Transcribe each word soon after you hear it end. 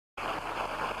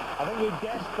I think we've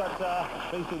guessed, but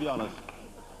please do the honours.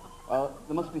 Well,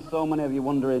 there must be so many of you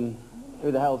wondering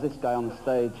who the hell's this guy on the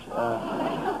stage.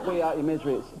 Put out your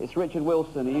misery. It's Richard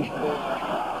Wilson. He used to be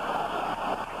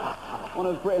one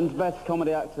of Britain's best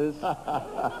comedy actors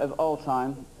of all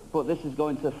time. But this is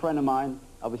going to a friend of mine.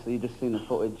 Obviously, you've just seen the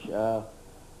footage.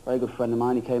 Very good friend of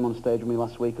mine. He came on stage with me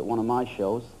last week at one of my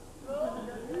shows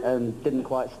and didn't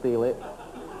quite steal it.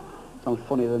 So I'm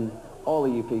funnier than all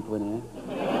of you people in here.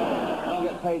 I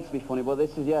don't get paid to be funny, but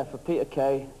this is, yeah, for Peter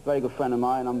Kay, very good friend of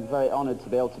mine. I'm very honoured to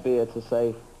be able to be here to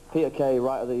say Peter Kay,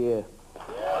 Right of the Year.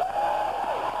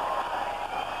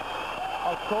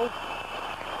 Oh, cool.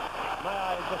 May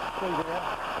I just squeeze in here?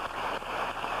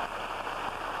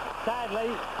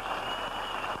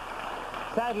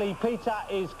 Sadly, Peter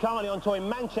is currently on tour in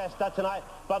Manchester tonight,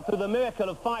 but through the miracle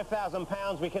of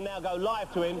 £5,000, we can now go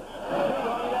live to him.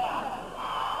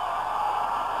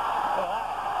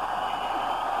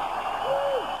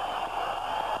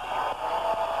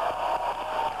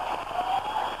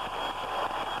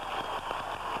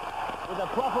 With a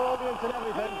proper audience and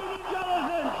everything.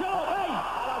 Jonathan, shut up, hey!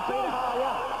 Hello, Peter, how are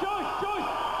you? Shush!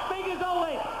 Fingers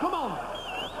only! Come on!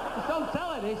 Just don't tell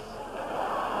her this.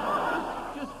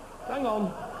 Just hang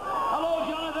on. Hello,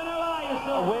 Jonathan, how are you,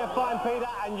 sir? We're fine, Peter,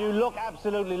 and you look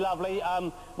absolutely lovely.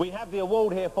 We have the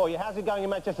award here for you. How's it going in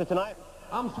Manchester tonight?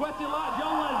 I'm sweating like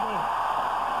John Leslie.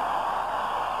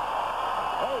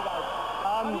 There you go.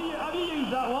 Have you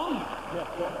used that one?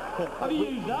 Have you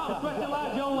used that? I'm sweating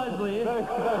like John Leslie here. Very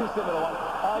similar one.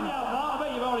 I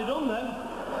bet you've already done them.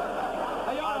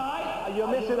 Are you alright? You're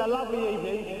missing a lovely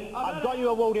evening. I've got you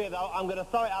a award here, though. I'm going to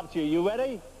throw it up to you. You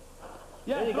ready?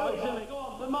 Yeah, there you go. Silly. Go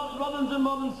on. The moderns and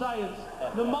modern science.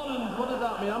 The moderns, what does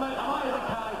that mean? I'm out of the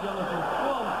kite, Jonathan.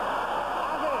 Go on.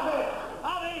 Have it.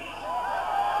 There you go.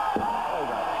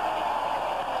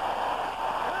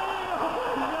 There you go,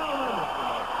 ladies and gentlemen.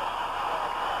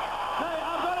 Hey,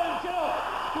 I've got to chill up,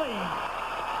 please.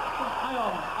 Hang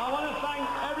on. I want to thank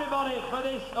everybody for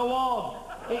this award.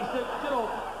 It's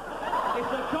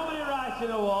a Comedy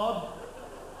Writing Award.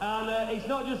 And it's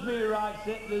not just me who writes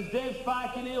it. There's Dave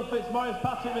Spikey, Neil Fitzmaurice,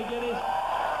 Patrick McGuinness,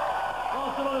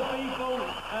 lots of other people,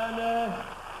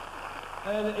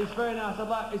 and it's very nice.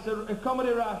 It's a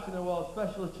Comedy Writing Award,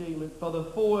 special achievement for the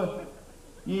 4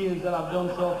 years that I've done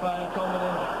so far in comedy.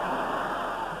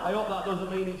 I hope that doesn't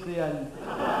mean it's the end.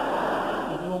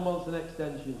 Everyone wants an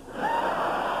extension. So,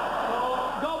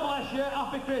 God bless you,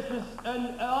 happy Christmas,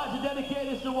 and I'd like to dedicate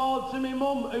this award to my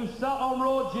mum who sat on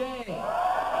row J.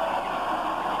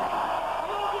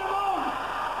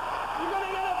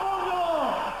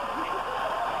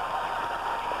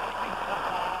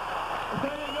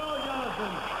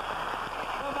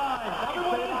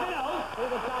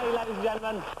 Ladies and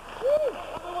gentlemen. Woo!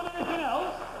 Have we won anything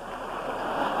else?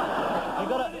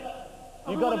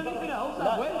 You've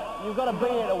got to be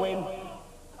here to win.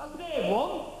 Has Dave won?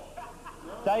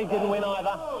 Dave didn't win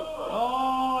either.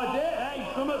 Oh, Dave, hey,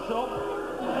 something's up.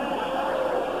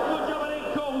 Good job I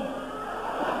didn't come.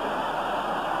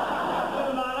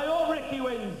 Never mind, I hope Ricky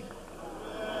wins.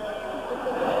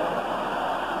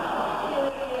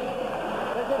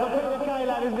 Peter Kay,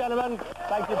 ladies and gentlemen.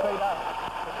 Thank you, Peter.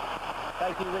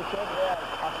 Thank you, Richard. Yeah.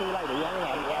 I'll see you later.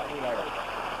 Yeah, see you later.